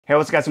Hey,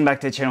 what's up guys, welcome back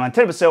to the channel. On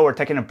today's episode, we're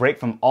taking a break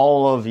from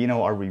all of,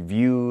 our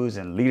reviews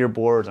and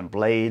leaderboards and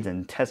blades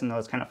and testing all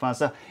this kind of fun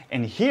stuff.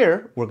 And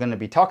here, we're going to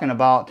be talking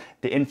about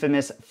the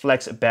infamous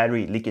flex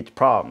battery leakage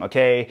problem,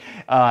 okay?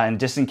 And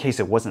just in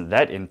case it wasn't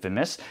that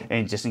infamous,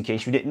 and just in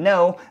case you didn't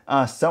know,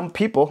 some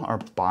people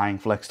are buying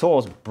flex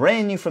tools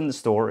brand new from the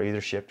store,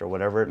 either shipped or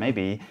whatever it may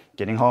be,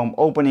 getting home,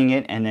 opening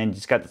it, and then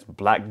just got this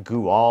black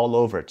goo all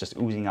over it, just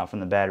oozing out from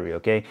the battery,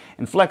 okay?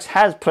 And Flex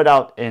has put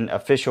out an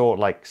official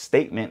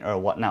statement or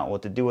whatnot,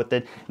 what to do with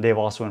it. They've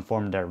also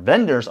informed their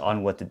vendors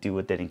on what to do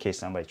with it in case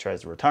somebody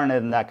tries to return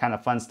it and that kind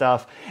of fun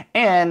stuff.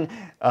 And,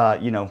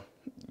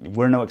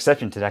 we're no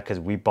exception to that because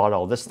we bought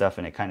all this stuff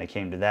and it kind of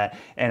came to that.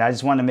 And I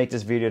just want to make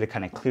this video to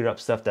kind of clear up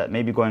stuff that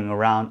may be going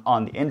around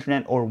on the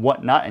internet or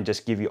whatnot and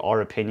just give you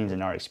our opinions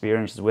and our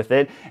experiences with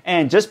it.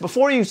 And just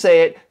before you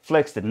say it,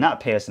 Flex did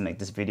not pay us to make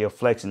this video.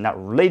 Flex is not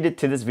related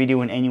to this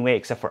video in any way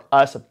except for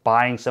us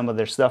buying some of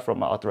their stuff from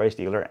an authorized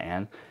dealer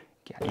and,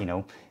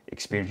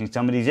 experiencing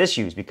some of these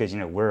issues because,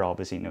 we're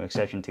obviously no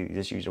exception to these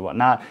issues or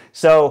whatnot.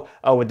 So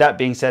with that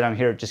being said, I'm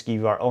here to just give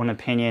you our own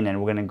opinion and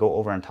we're going to go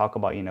over and talk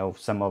about,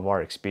 some of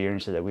our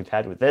experiences that we've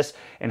had with this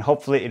and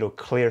hopefully it'll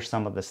clear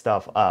some of the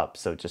stuff up.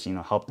 So just,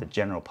 help the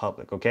general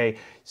public. Okay.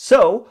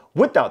 So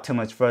without too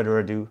much further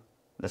ado,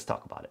 let's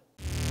talk about it.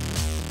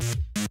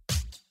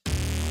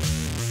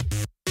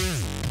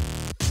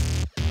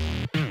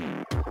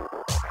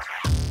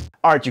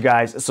 All right, you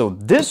guys, so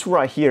this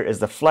right here is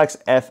the Flex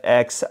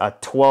FX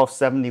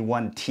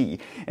 1271T,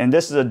 and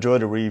this is a drill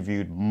that we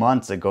reviewed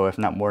months ago, if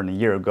not more than a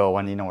year ago,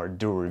 on our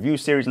dual review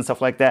series and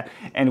stuff like that.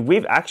 And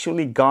we've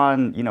actually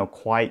gone,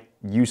 quite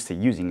used to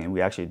using it.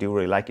 We actually do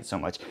really like it so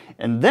much.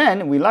 And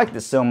then we liked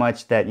it so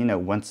much that,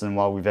 once in a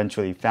while we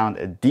eventually found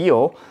a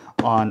deal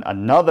on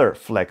another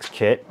Flex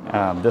kit.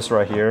 This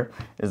right here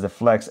is the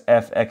Flex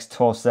FX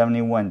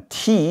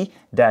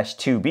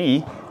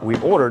 1271T-2B. We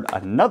ordered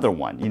another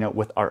one,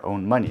 with our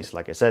own monies.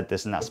 Like I said,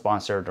 this is not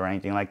sponsored or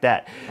anything like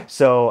that.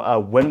 So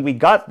when we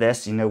got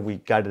this, we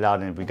got it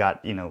out and we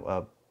got,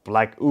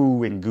 Black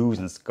Goo and goos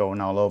and going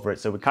all over it.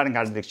 So we kind of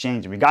got it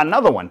exchanged and we got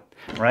another one,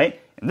 right?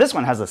 And this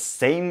one has the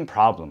same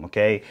problem,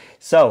 okay?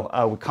 So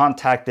we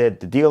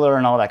contacted the dealer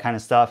and all that kind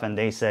of stuff and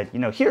they said,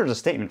 here's a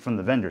statement from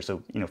the vendor.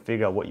 So,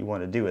 figure out what you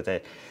want to do with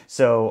it.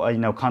 So,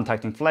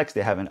 contacting Flex,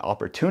 they have an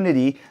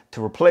opportunity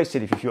to replace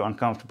it if you feel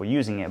uncomfortable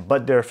using it.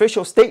 But their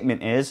official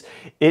statement is,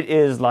 it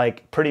is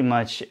pretty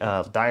much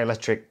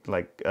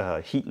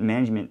dielectric, heat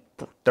management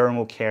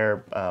thermal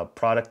care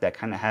product that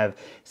kind of have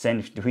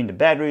sandwiched between the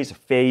batteries,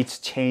 fades,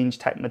 change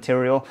type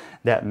material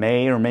that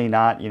may or may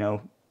not,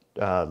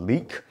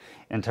 leak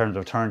in terms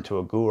of turn to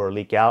a goo or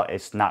leak out.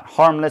 It's not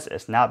harmless,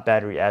 it's not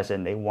battery acid,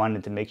 and they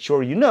wanted to make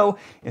sure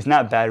it's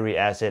not battery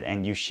acid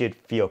and you should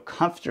feel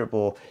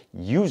comfortable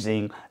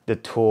using the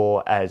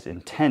tool as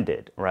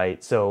intended,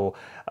 right? So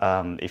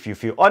if you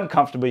feel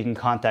uncomfortable, you can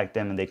contact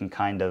them and they can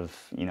kind of,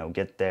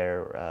 get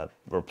their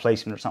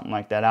replacement or something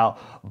like that out.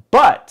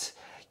 But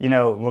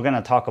we're going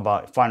to talk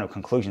about final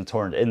conclusion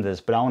toward the end of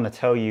this, but I want to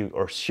tell you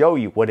or show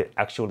you what it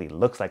actually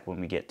looks like when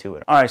we get to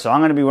it. All right, so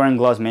I'm going to be wearing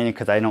gloves mainly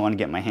because I don't want to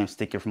get my hands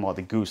sticky from all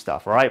the goo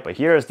stuff, all right? But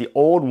here's the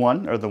old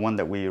one, or the one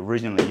that we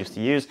originally used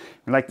to use.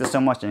 We like this so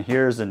much, and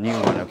here's the new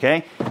one,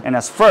 okay? And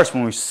as first,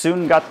 when we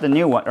soon got the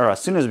new one, or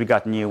as soon as we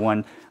got the new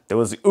one, there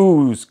was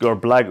ooze, or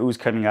black ooze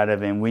coming out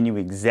of it, and we knew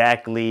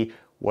exactly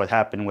what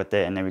happened with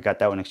it, and then we got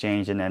that one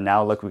exchanged, and then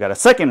now look, we got a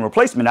second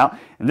replacement out,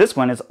 and this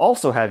one is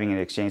also having an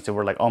exchange, so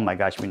we're like, oh my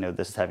gosh, we know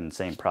this is having the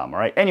same problem. All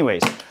right,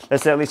 anyways,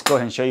 let's at least go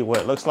ahead and show you what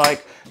it looks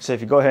like. So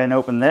if you go ahead and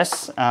open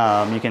this,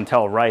 you can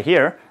tell right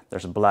here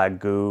there's a black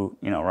goo,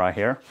 right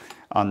here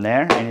on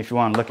there. And if you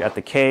want to look at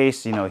the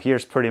case,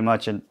 here's pretty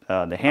much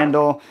the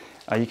handle.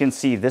 You can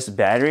see this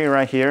battery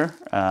right here,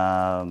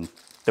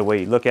 the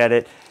way you look at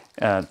it,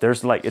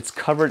 there's it's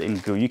covered in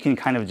goo. You can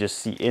kind of just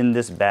see in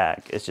this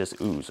bag, it's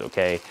just ooze,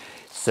 okay?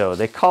 So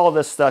they call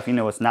this stuff,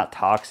 it's not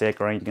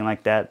toxic or anything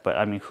like that, but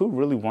I mean, who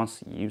really wants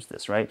to use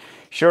this, right?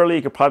 Surely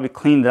you could probably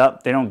clean it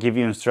up. They don't give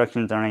you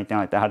instructions or anything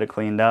like that, how to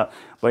clean it up.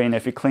 But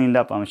if you cleaned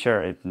up, I'm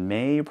sure it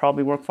may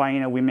probably work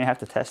fine. We may have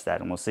to test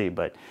that and we'll see.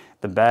 But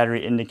the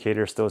battery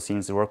indicator still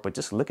seems to work, but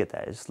just look at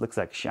that. It just looks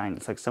like shine.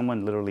 It's like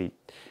someone literally, I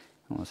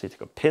don't want to say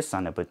took a piss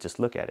on it, but just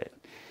look at it.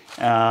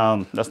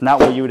 That's not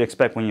what you would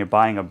expect when you're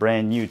buying a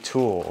brand new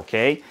tool,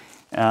 okay?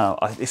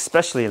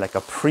 Especially like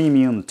a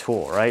premium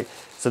tool, right?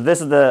 So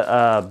this is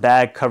the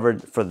bag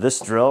covered for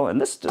this drill,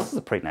 and this is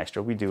a pretty nice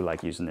drill. We do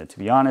like using it, to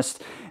be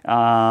honest.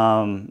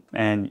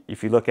 And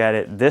if you look at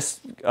it,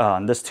 this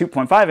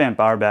 2.5 amp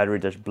hour battery,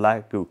 there's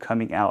black goo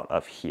coming out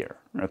of here,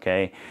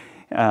 okay?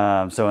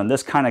 And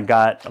this kind of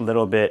got a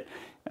little bit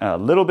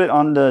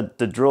on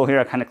the drill here.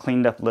 I kind of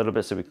cleaned up a little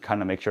bit so we can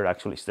kind of make sure it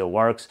actually still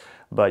works,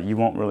 but you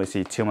won't really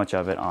see too much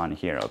of it on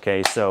here,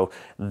 okay? So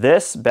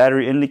this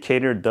battery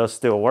indicator does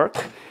still work.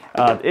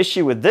 The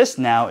issue with this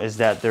now is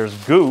that there's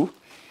goo,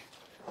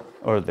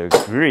 or the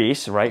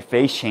grease, right,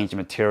 phase change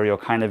material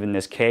kind of in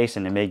this case,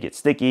 and it may get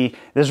sticky.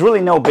 There's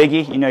really no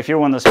biggie. If you're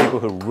one of those people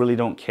who really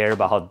don't care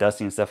about how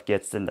dusty and stuff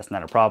gets, then that's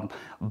not a problem.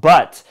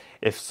 But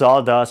if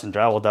sawdust and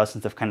drywall dust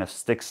and stuff kind of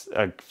sticks,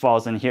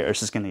 falls in here, it's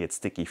just gonna get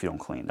sticky if you don't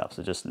clean it up.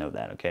 So just know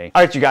that, okay?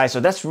 All right, you guys, so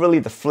that's really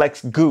the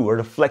Flex Goo or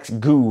the Flex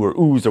Goo or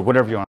ooze or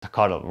whatever you want to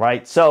call it,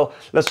 right? So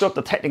let's go up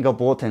the technical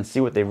bulletin and see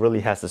what they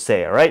really has to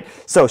say, all right?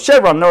 So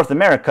Chervon North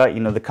America, you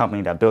know, the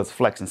company that builds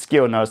Flex and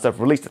Skill and all that stuff,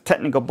 released a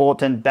technical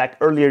bulletin back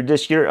earlier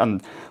this year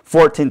on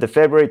 14th of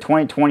February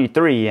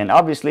 2023, and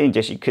obviously,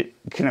 just you could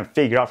kind of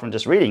figure out from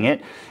just reading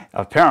it,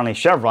 apparently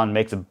Chervon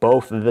makes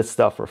both of this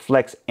stuff for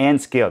Flex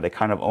and Skill. They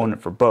kind of own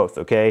it for both,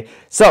 okay?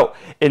 So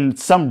in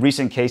some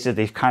recent cases,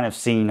 they've kind of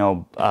seen, you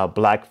know,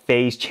 black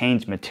phase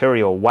change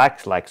material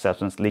wax-like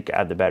substance leak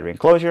out of the battery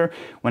enclosure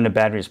when the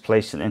battery is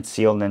placed and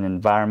sealed in an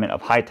environment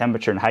of high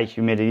temperature and high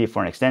humidity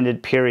for an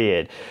extended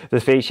period.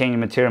 The phase changing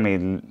material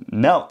may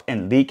melt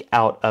and leak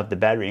out of the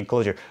battery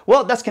enclosure.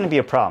 Well, that's going to be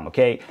a problem,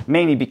 okay?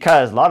 Mainly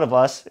because a lot of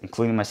us,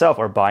 including myself,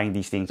 are buying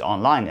these things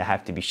online that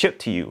have to be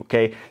shipped to you,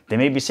 okay? They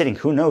may be sitting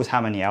who knows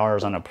how many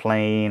hours on a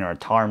plane or a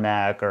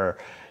tarmac or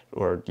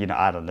you know,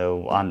 I don't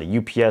know, on the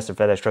UPS or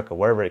FedEx truck or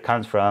wherever it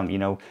comes from, you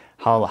know,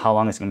 how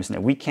long it's going to be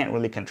sitting there. We can't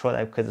really control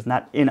that because it's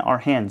not in our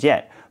hands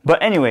yet.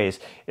 But anyways,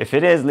 if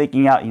it is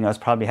leaking out, you know, it's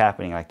probably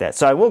happening like that.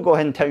 So I will go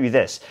ahead and tell you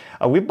this.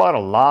 We bought a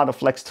lot of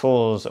Flex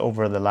tools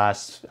over the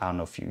last, I don't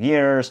know, few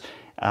years.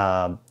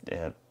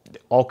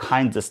 All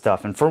kinds of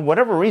stuff, and for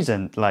whatever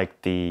reason,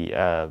 like the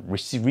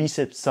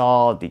recip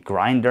saw, the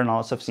grinder, and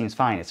all that stuff seems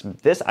fine. It's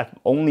this I've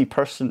only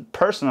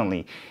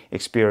personally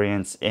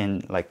experienced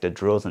in like the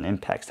drills and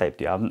impacts type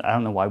deal. I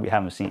don't know why we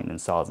haven't seen it in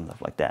saws and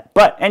stuff like that.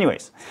 But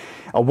anyways,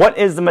 what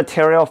is the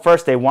material?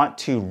 First, they want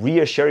to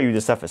reassure you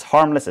this stuff is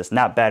harmless. It's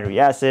not battery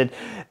acid.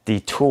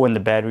 The tool and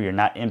the battery are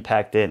not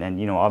impacted, and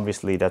you know,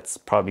 obviously that's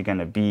probably going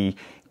to be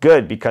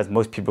good because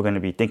most people are going to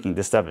be thinking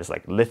this stuff is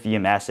like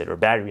lithium acid or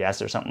battery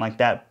acid or something like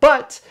that.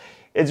 But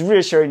it's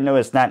reassuring, no,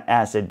 it's not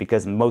acid,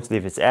 because mostly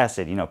if it's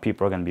acid, you know,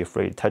 people are going to be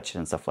afraid to touch it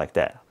and stuff like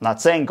that. I'm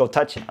not saying go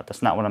touch it.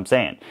 That's not what I'm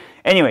saying.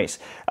 Anyways,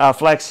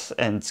 Flex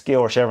and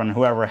Skill or Chervon,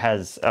 whoever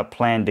has a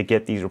plan to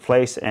get these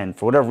replaced, and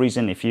for whatever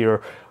reason, if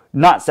you're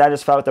not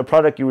satisfied with the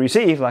product you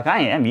receive, like I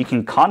am, you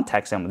can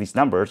contact some of these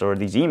numbers or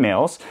these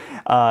emails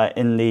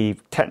in the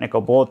technical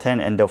bulletin,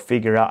 and they'll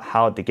figure out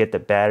how to get the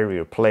battery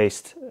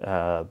replaced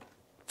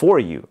for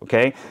you,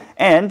 okay?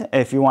 And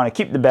if you want to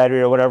keep the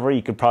battery or whatever,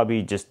 you could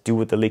probably just do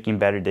with the leaking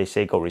battery. They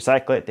say go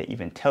recycle it. They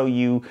even tell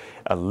you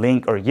a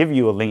link or give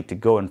you a link to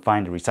go and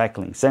find a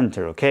recycling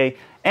center, okay?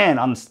 And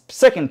on the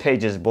second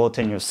page's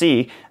bulletin, you'll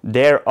see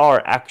there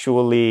are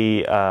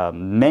actually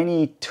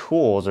many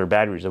tools or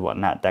batteries or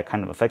whatnot that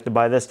kind of affected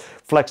by this.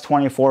 Flex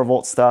 24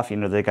 volt stuff, you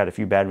know, they got a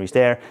few batteries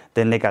there.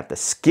 Then they got the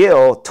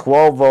Skill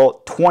 12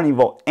 volt, 20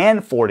 volt,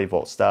 and 40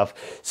 volt stuff.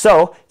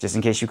 So just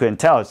in case you couldn't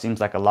tell, it seems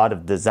like a lot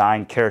of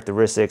design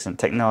characteristics and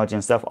technology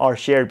and stuff are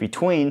shared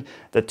between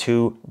the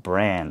two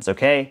brands,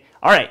 okay?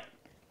 All right.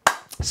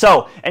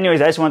 So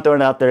anyways, I just want to throw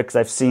it out there because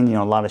I've seen, you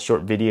know, a lot of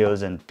short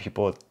videos and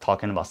people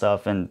talking about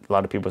stuff, and a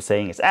lot of people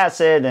saying it's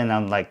acid, and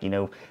I'm like, you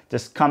know,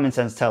 just common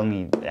sense telling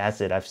me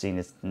acid I've seen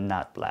is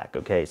not black,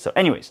 okay? So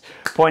anyways,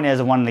 point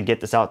is I wanted to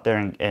get this out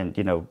there and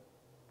you know,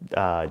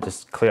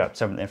 just clear up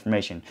some of the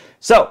information.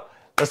 So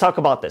let's talk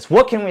about this.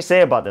 What can we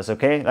say about this,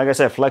 okay? Like I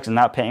said, Flex is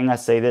not paying us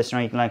to say this or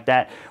anything like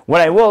that.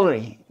 What I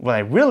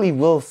really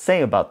will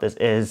say about this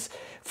is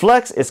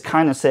Flex is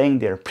kind of saying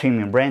they're a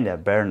premium brand, they're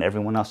better than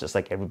everyone else, just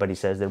like everybody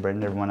says they're better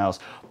than everyone else.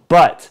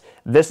 But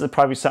this is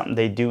probably something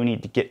they do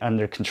need to get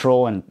under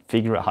control and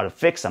figure out how to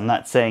fix. I'm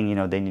not saying, you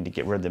know, they need to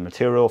get rid of the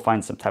material,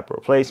 find some type of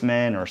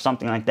replacement or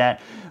something like that.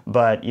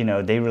 But, you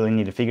know, they really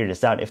need to figure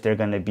this out if they're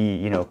going to be,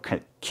 you know,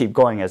 keep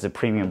going as a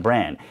premium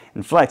brand.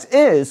 And Flex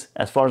is,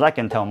 as far as I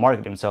can tell,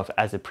 marketing himself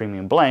as a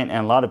premium brand.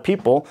 And a lot of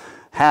people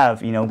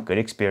have, you know, good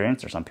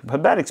experience, or some people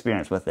have bad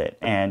experience with it.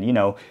 And, you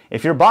know,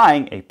 if you're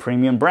buying a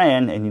premium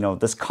brand and, you know,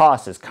 this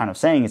cost is kind of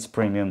saying it's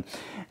premium,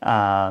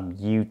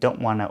 you don't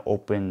want to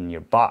open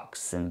your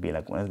box and be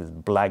like, well, there's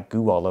black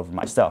goo all over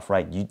my stuff,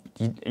 right?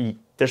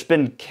 There's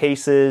been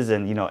cases,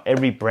 and, you know,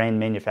 every brand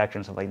manufacturer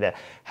and stuff like that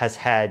has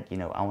had, you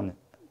know,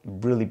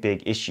 really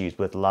big issues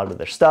with a lot of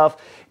their stuff.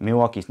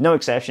 Milwaukee's no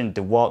exception.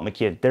 DeWalt,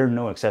 Makita, they're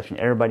no exception.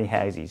 Everybody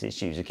has these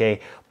issues,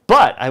 okay?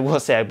 But I will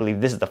say I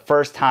believe this is the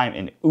first time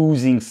an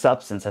oozing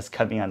substance that's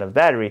coming out of the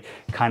battery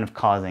kind of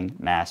causing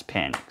mass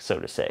panic, so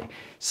to say.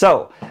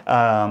 So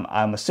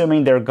I'm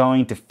assuming they're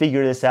going to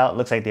figure this out.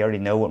 Looks like they already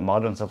know what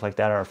models and stuff like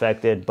that are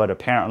affected, but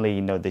apparently,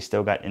 you know, they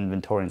still got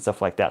inventory and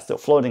stuff like that still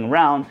floating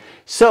around.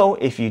 So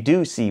if you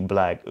do see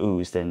black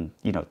ooze, then,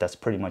 you know, that's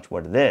pretty much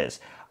what it is.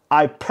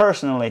 I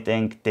personally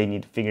think they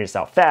need to figure this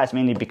out fast,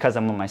 mainly because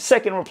I'm on my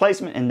second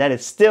replacement and that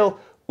is still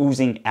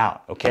oozing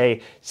out,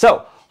 okay?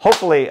 So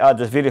hopefully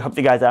this video helped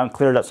you guys out and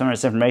cleared up some of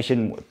this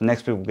information.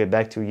 Next week we'll get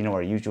back to, you know,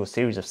 our usual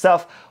series of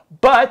stuff.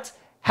 But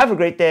have a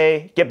great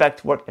day, get back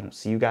to work, and I'll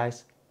see you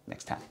guys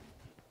next time.